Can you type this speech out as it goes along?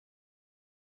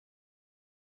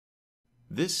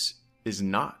This is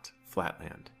not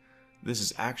flatland. This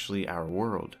is actually our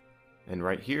world. And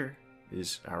right here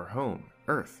is our home,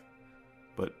 Earth.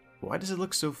 But why does it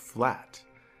look so flat?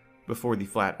 Before the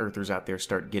flat earthers out there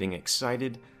start getting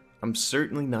excited, I'm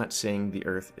certainly not saying the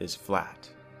Earth is flat.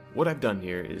 What I've done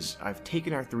here is I've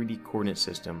taken our 3D coordinate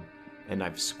system and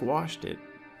I've squashed it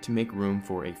to make room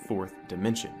for a fourth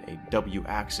dimension, a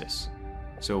W-axis.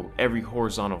 So every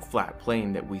horizontal flat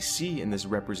plane that we see in this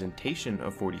representation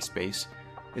of 4D space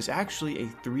is actually a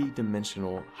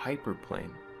three-dimensional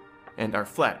hyperplane. And our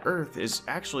flat Earth is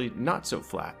actually not so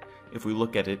flat if we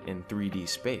look at it in 3D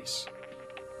space.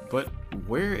 But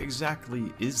where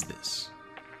exactly is this?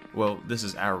 Well, this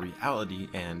is our reality,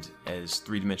 and as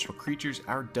three-dimensional creatures,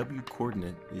 our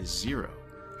W-coordinate is 0,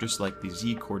 just like the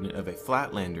Z-coordinate of a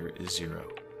flatlander is 0.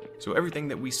 So everything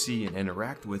that we see and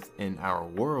interact with in our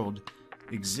world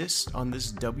exists on this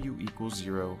W equals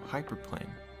 0 hyperplane.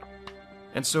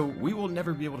 And so we will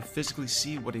never be able to physically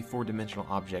see what a four-dimensional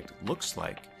object looks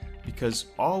like, because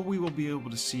all we will be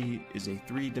able to see is a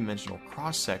three-dimensional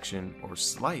cross-section or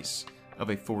slice of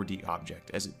a 4D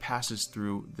object as it passes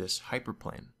through this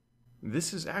hyperplane.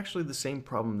 This is actually the same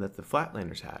problem that the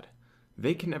flatlanders had.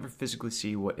 They can never physically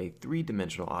see what a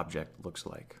three-dimensional object looks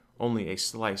like, only a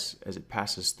slice as it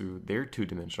passes through their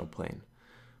two-dimensional plane.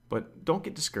 But don't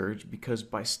get discouraged, because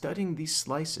by studying these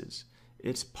slices,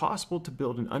 it's possible to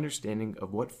build an understanding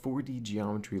of what 4D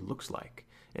geometry looks like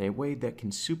in a way that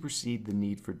can supersede the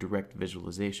need for direct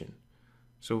visualization.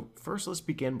 So first, let's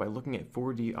begin by looking at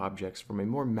 4D objects from a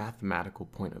more mathematical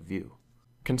point of view.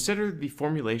 Consider the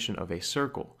formulation of a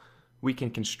circle. We can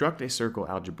construct a circle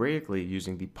algebraically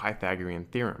using the Pythagorean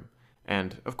theorem.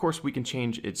 And of course, we can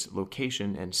change its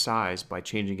location and size by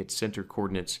changing its center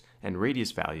coordinates and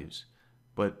radius values.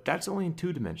 But that's only in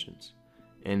 2 dimensions.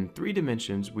 In 3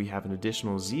 dimensions, we have an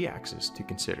additional z-axis to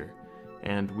consider,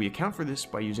 and we account for this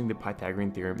by using the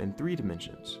Pythagorean theorem in 3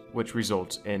 dimensions, which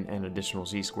results in an additional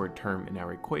z-squared term in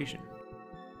our equation.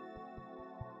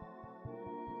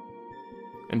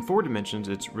 In 4 dimensions,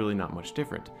 it's really not much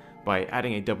different. By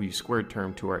adding a w-squared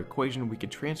term to our equation, we can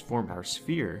transform our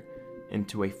sphere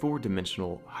into a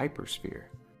 4-dimensional hypersphere.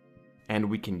 And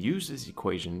we can use this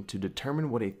equation to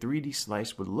determine what a 3D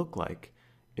slice would look like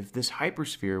if this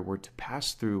hypersphere were to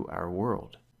pass through our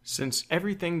world. Since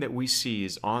everything that we see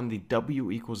is on the W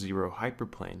equals 0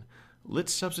 hyperplane,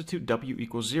 let's substitute W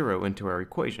equals 0 into our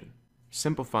equation.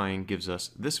 Simplifying gives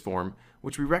us this form,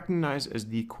 which we recognize as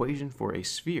the equation for a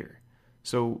sphere.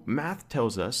 So math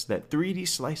tells us that 3D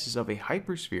slices of a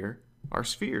hypersphere are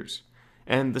spheres,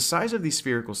 and the size of these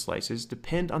spherical slices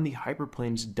depend on the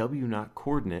hyperplane's W0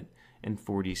 coordinate in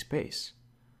 4D space.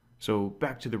 So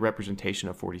back to the representation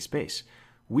of 4D space.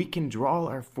 We can draw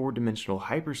our 4-dimensional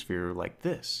hypersphere like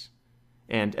this.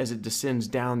 And as it descends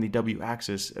down the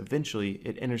W-axis, eventually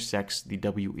it intersects the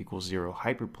W equals 0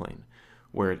 hyperplane,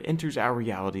 where it enters our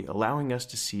reality, allowing us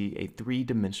to see a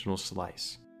 3-dimensional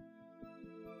slice.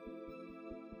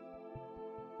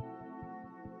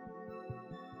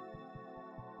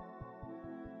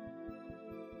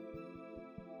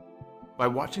 By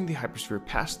watching the hypersphere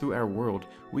pass through our world,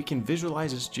 we can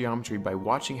visualize its geometry by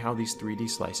watching how these 3D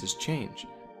slices change.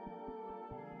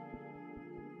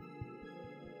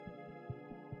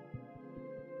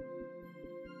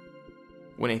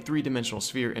 When a 3-dimensional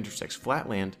sphere intersects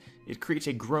flatland, it creates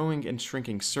a growing and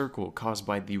shrinking circle caused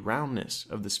by the roundness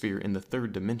of the sphere in the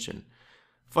 3rd dimension.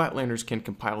 Flatlanders can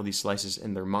compile these slices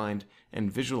in their mind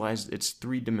and visualize its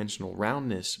 3-dimensional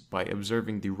roundness by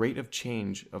observing the rate of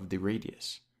change of the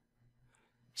radius.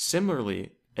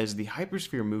 Similarly, as the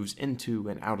hypersphere moves into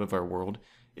and out of our world,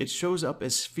 it shows up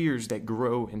as spheres that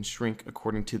grow and shrink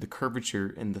according to the curvature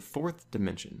in the 4th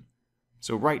dimension.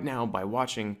 So right now, by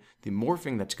watching the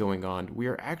morphing that's going on, we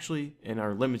are actually, in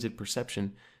our limited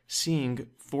perception, seeing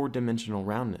 4-dimensional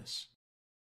roundness.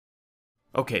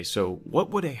 Okay, so what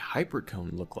would a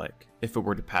hypercone look like if it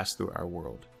were to pass through our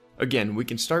world? Again, we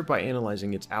can start by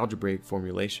analyzing its algebraic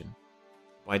formulation.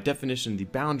 By definition, the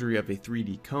boundary of a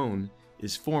 3D cone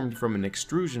is formed from an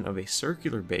extrusion of a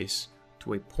circular base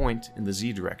to a point in the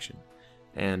z direction.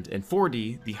 And in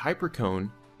 4D, the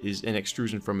hypercone is an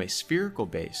extrusion from a spherical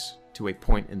base to a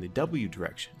point in the w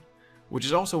direction, which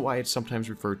is also why it's sometimes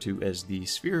referred to as the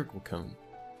spherical cone.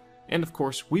 And of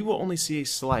course, we will only see a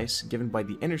slice given by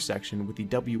the intersection with the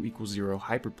w equals 0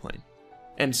 hyperplane.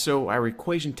 And so our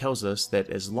equation tells us that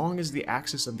as long as the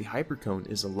axis of the hypercone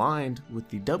is aligned with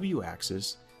the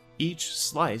w-axis, each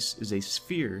slice is a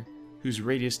sphere whose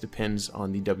radius depends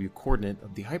on the w coordinate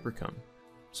of the hypercone.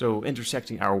 So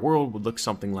intersecting our world would look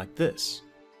something like this.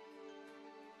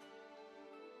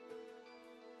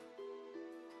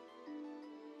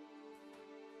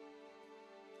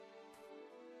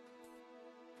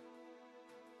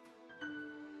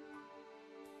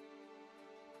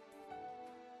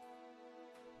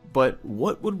 But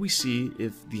what would we see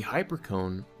if the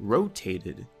hypercone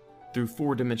rotated through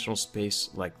four-dimensional space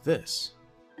like this?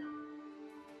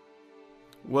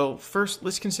 Well, first,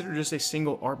 let's consider just a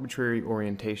single arbitrary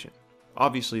orientation.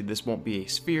 Obviously, this won't be a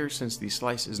sphere since the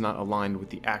slice is not aligned with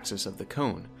the axis of the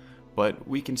cone, but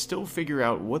we can still figure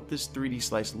out what this 3D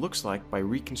slice looks like by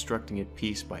reconstructing it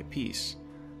piece by piece.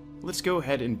 Let's go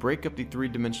ahead and break up the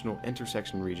three-dimensional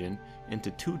intersection region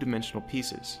into two-dimensional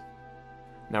pieces.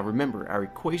 Now remember, our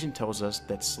equation tells us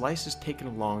that slices taken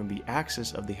along the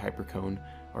axis of the hypercone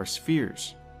are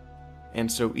spheres.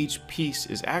 And so each piece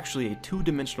is actually a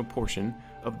two-dimensional portion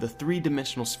of the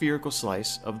three-dimensional spherical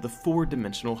slice of the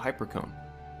four-dimensional hypercone.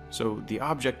 So the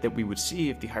object that we would see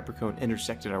if the hypercone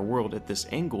intersected our world at this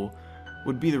angle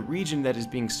would be the region that is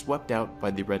being swept out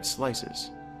by the red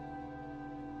slices.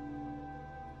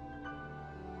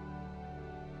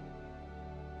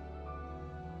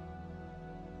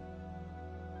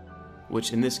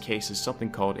 Which in this case is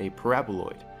something called a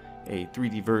paraboloid, a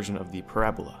 3D version of the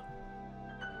parabola.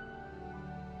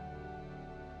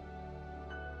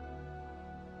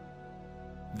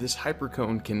 This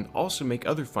hypercone can also make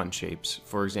other fun shapes.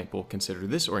 For example, consider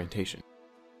this orientation.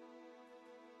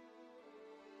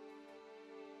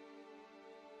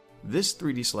 This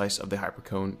 3D slice of the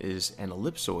hypercone is an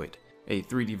ellipsoid, a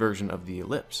 3D version of the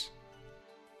ellipse.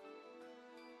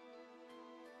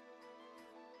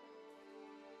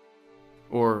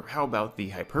 Or how about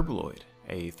the hyperboloid,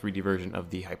 a 3D version of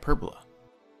the hyperbola?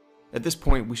 At this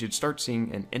point, we should start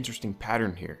seeing an interesting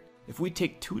pattern here. If we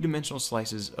take two-dimensional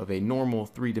slices of a normal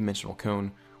three-dimensional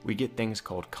cone, we get things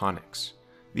called conics.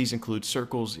 These include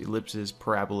circles, ellipses,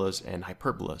 parabolas, and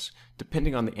hyperbolas,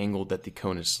 depending on the angle that the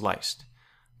cone is sliced.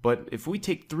 But if we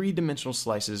take three-dimensional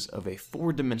slices of a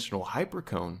four-dimensional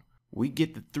hypercone, we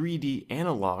get the 3D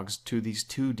analogs to these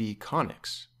 2D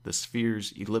conics, the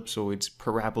spheres, ellipsoids,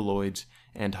 paraboloids,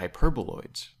 and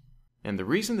hyperboloids. And the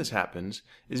reason this happens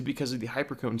is because of the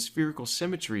hypercone's spherical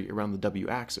symmetry around the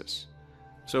w-axis.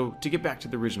 So to get back to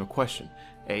the original question,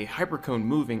 a hypercone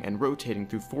moving and rotating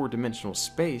through four-dimensional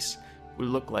space would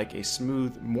look like a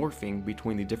smooth morphing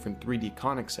between the different 3D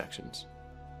conic sections.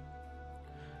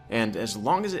 And as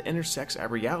long as it intersects our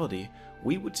reality,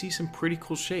 we would see some pretty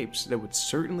cool shapes that would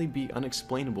certainly be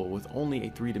unexplainable with only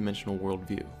a three-dimensional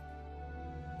worldview.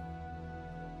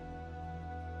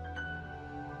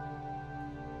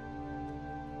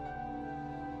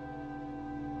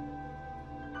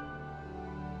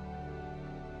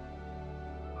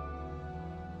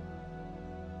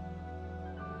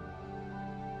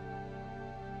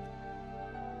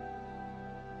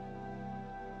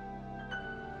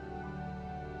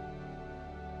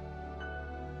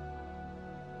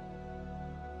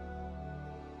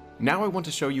 Now I want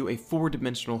to show you a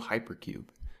four-dimensional hypercube.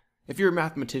 If you're a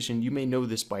mathematician, you may know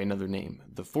this by another name,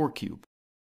 the four-cube.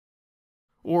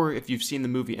 Or if you've seen the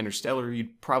movie Interstellar,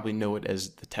 you'd probably know it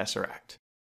as the tesseract.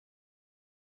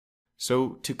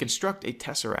 So to construct a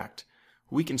tesseract,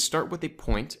 we can start with a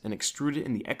point and extrude it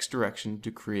in the x direction to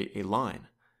create a line.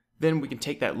 Then we can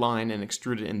take that line and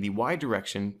extrude it in the y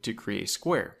direction to create a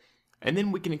square. And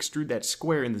then we can extrude that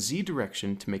square in the z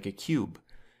direction to make a cube.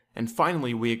 And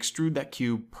finally, we extrude that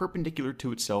cube perpendicular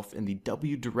to itself in the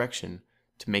w direction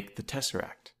to make the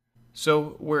tesseract.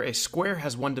 So, where a square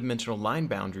has one-dimensional line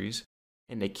boundaries,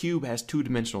 and a cube has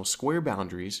two-dimensional square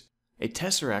boundaries, a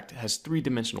tesseract has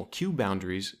three-dimensional cube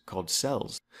boundaries called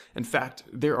cells. In fact,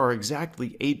 there are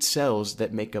exactly 8 cells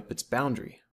that make up its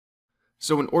boundary.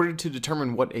 So in order to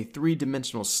determine what a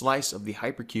three-dimensional slice of the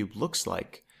hypercube looks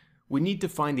like, we need to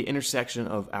find the intersection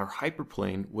of our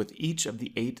hyperplane with each of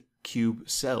the 8 cube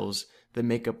cells that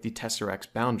make up the tesseract's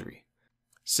boundary.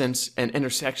 Since an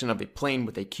intersection of a plane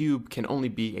with a cube can only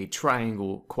be a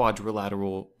triangle,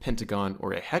 quadrilateral, pentagon,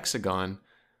 or a hexagon,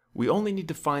 we only need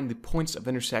to find the points of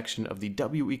intersection of the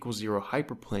w=0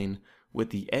 hyperplane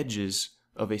with the edges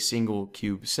of a single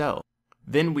cube cell.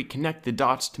 Then we connect the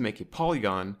dots to make a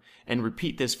polygon, and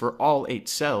repeat this for all 8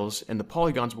 cells, and the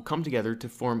polygons will come together to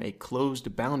form a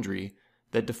closed boundary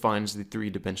that defines the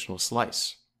three-dimensional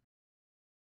slice.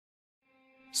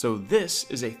 So this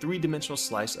is a three-dimensional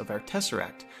slice of our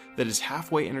tesseract that is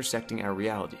halfway intersecting our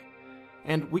reality.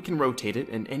 And we can rotate it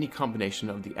in any combination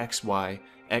of the xy,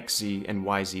 xz, and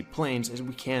yz planes as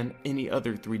we can any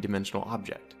other three-dimensional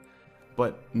object.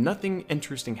 But nothing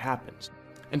interesting happens.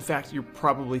 In fact, you're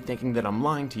probably thinking that I'm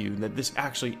lying to you, that this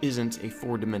actually isn't a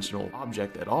four-dimensional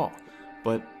object at all.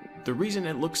 But the reason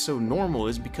it looks so normal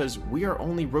is because we are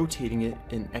only rotating it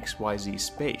in xyz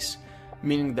space,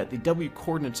 meaning that the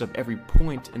w-coordinates of every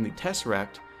point in the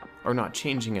tesseract are not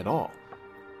changing at all.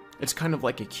 It's kind of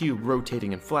like a cube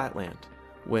rotating in flatland.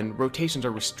 When rotations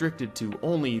are restricted to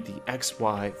only the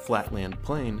XY flatland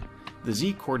plane, the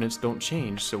Z coordinates don't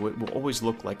change, so it will always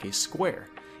look like a square,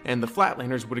 and the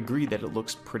flatlanders would agree that it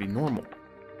looks pretty normal.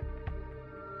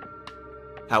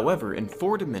 However, in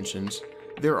 4 dimensions,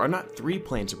 there are not 3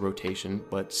 planes of rotation,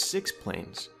 but 6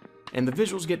 planes, and the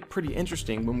visuals get pretty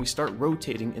interesting when we start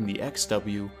rotating in the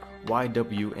XW,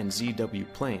 YW, and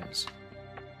ZW planes.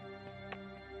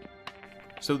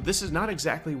 So this is not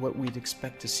exactly what we'd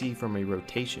expect to see from a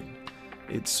rotation.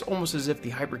 It's almost as if the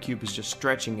hypercube is just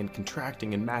stretching and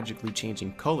contracting and magically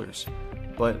changing colors.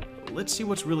 But let's see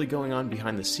what's really going on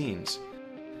behind the scenes.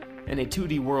 In a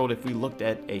 2D world, if we looked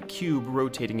at a cube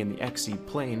rotating in the XZ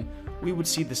plane, we would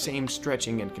see the same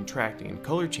stretching and contracting and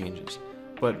color changes.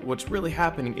 But what's really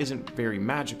happening isn't very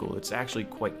magical, it's actually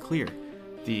quite clear.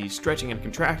 The stretching and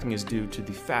contracting is due to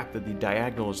the fact that the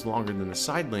diagonal is longer than the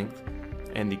side length,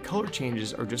 and the color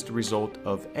changes are just a result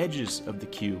of edges of the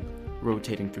cube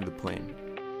rotating through the plane.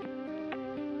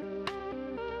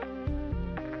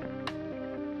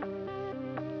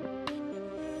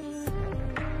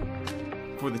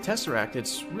 For the tesseract,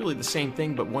 it's really the same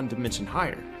thing but 1 dimension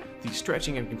higher. The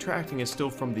stretching and contracting is still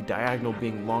from the diagonal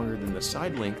being longer than the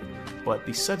side length, but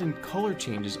the sudden color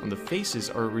changes on the faces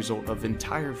are a result of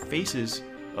entire faces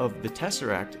of the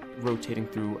tesseract rotating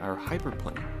through our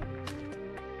hyperplane.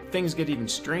 Things get even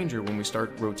stranger when we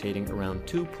start rotating around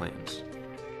 2 planes.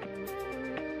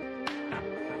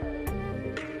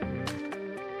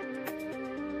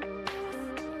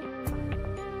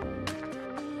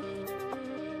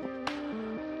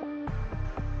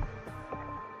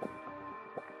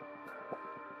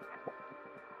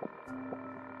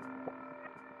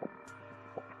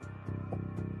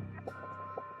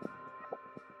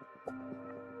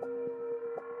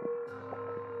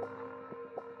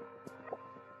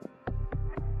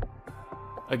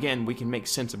 Again, we can make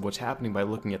sense of what's happening by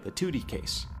looking at the 2D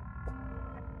case.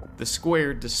 The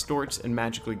square distorts and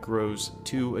magically grows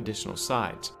 2 additional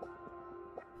sides,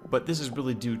 but this is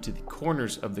really due to the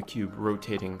corners of the cube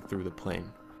rotating through the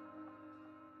plane.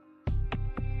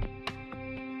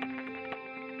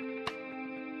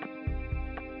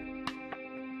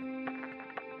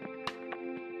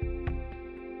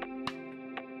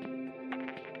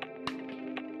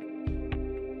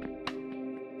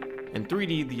 In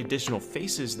 3D, the additional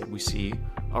faces that we see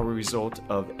are a result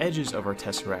of edges of our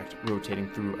tesseract rotating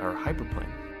through our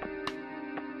hyperplane.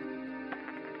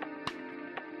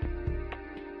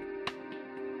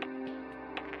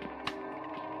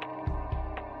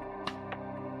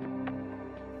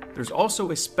 There's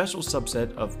also a special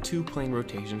subset of 2-plane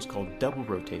rotations called double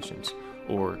rotations,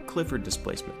 or Clifford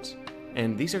displacements,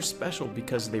 and these are special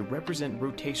because they represent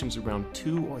rotations around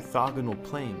 2 orthogonal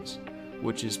planes,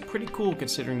 which is pretty cool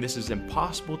considering this is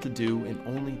impossible to do in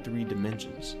only 3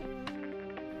 dimensions.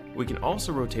 We can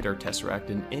also rotate our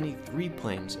tesseract in any 3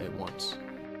 planes at once.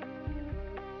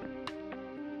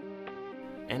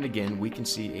 And again, we can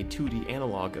see a 2D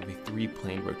analog of a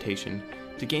 3-plane rotation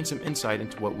to gain some insight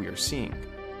into what we are seeing.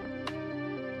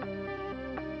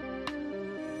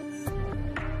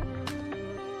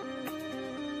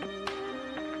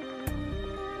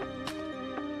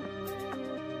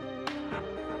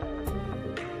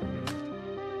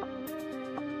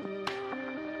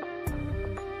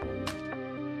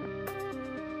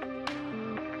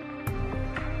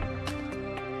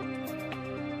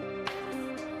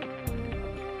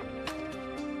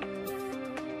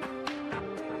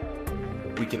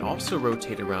 We can also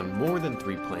rotate around more than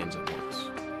 3 planes at once.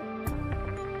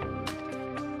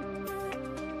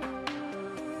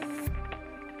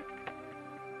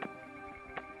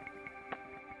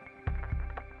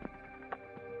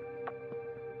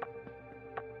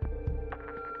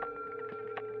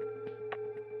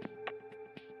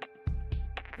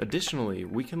 Additionally,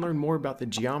 we can learn more about the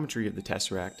geometry of the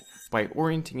tesseract by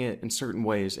orienting it in certain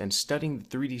ways and studying the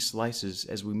 3D slices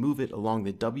as we move it along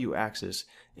the W-axis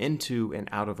into and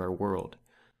out of our world.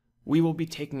 We will be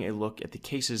taking a look at the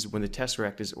cases when the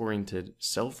tesseract is oriented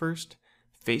cell first,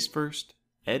 face first,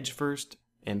 edge first,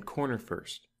 and corner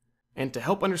first. And to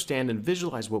help understand and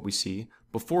visualize what we see,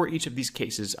 before each of these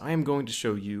cases I am going to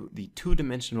show you the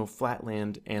 2-dimensional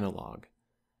flatland analog.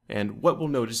 And what we'll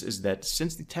notice is that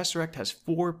since the tesseract has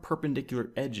 4 perpendicular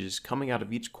edges coming out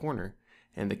of each corner,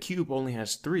 and the cube only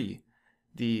has 3,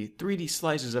 the 3D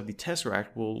slices of the tesseract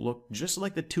will look just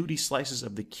like the 2D slices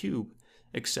of the cube,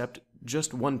 except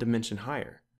just 1 dimension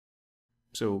higher.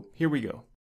 So here we go.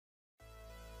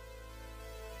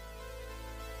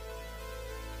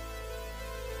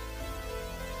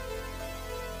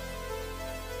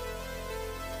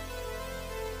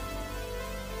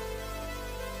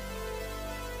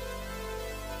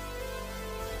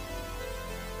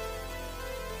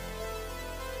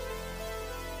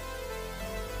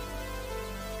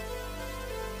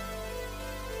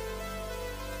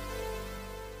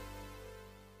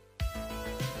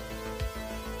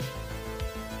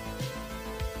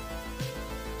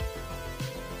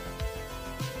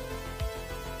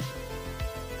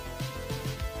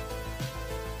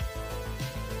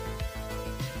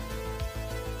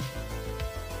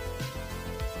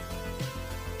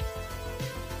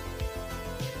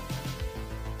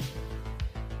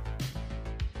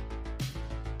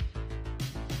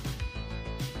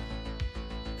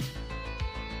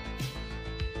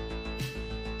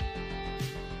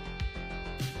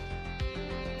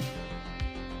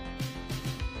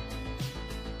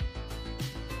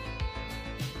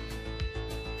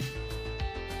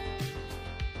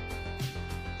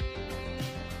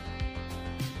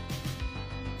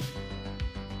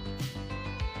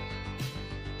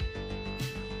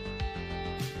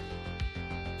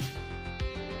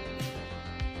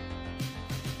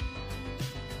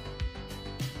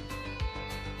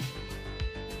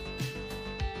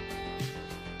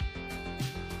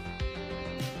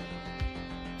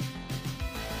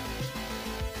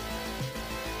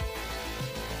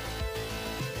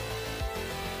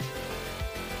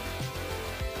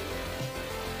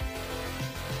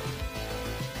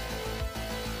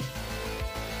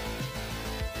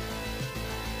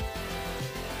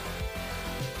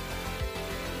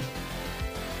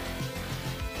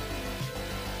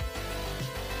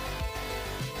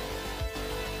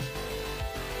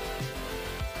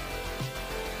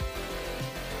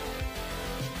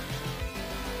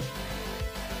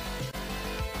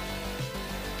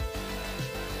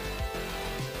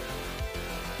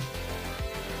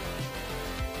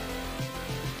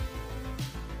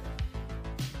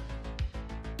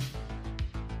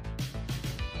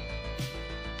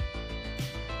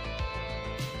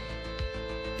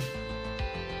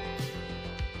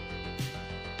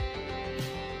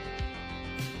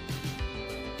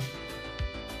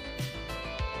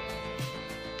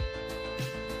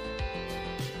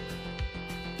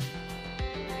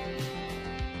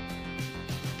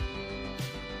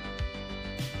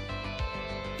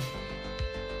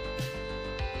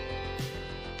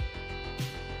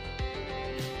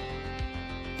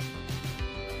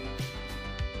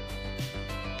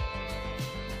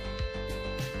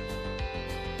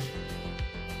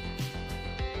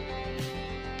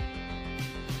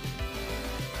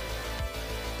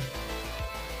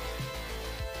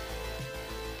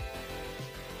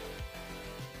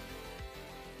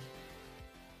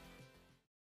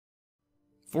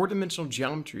 Four-dimensional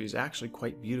geometry is actually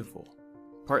quite beautiful,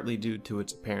 partly due to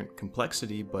its apparent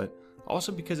complexity, but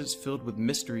also because it's filled with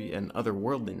mystery and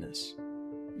otherworldliness.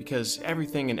 Because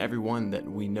everything and everyone that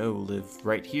we know live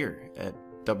right here at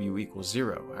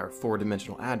w=0, our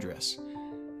four-dimensional address.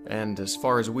 And as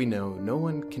far as we know, no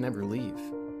one can ever leave.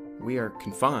 We are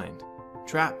confined,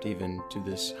 trapped even to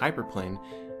this hyperplane.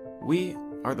 We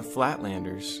are the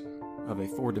flatlanders of a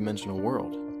four-dimensional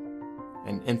world,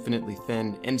 an infinitely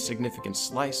thin, insignificant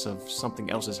slice of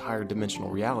something else's higher dimensional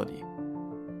reality.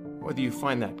 Whether you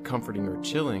find that comforting or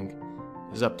chilling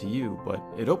is up to you, but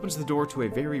it opens the door to a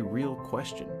very real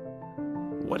question.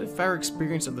 What if our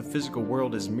experience of the physical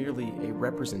world is merely a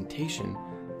representation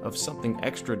of something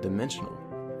extra-dimensional,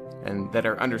 and that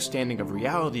our understanding of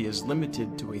reality is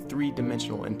limited to a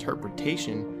three-dimensional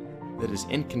interpretation that is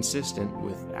inconsistent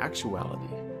with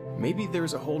actuality? Maybe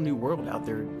there's a whole new world out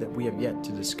there that we have yet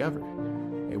to discover,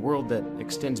 a world that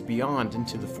extends beyond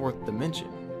into the fourth dimension.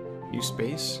 New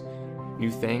space,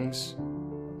 new things,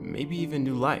 maybe even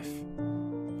new life.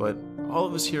 But all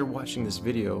of us here watching this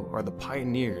video are the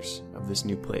pioneers of this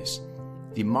new place,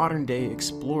 the modern-day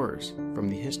explorers from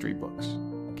the history books,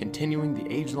 continuing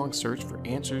the age-long search for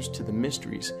answers to the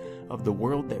mysteries of the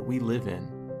world that we live in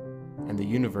and the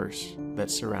universe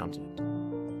that surrounds it.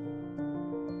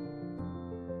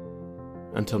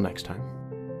 Until next time.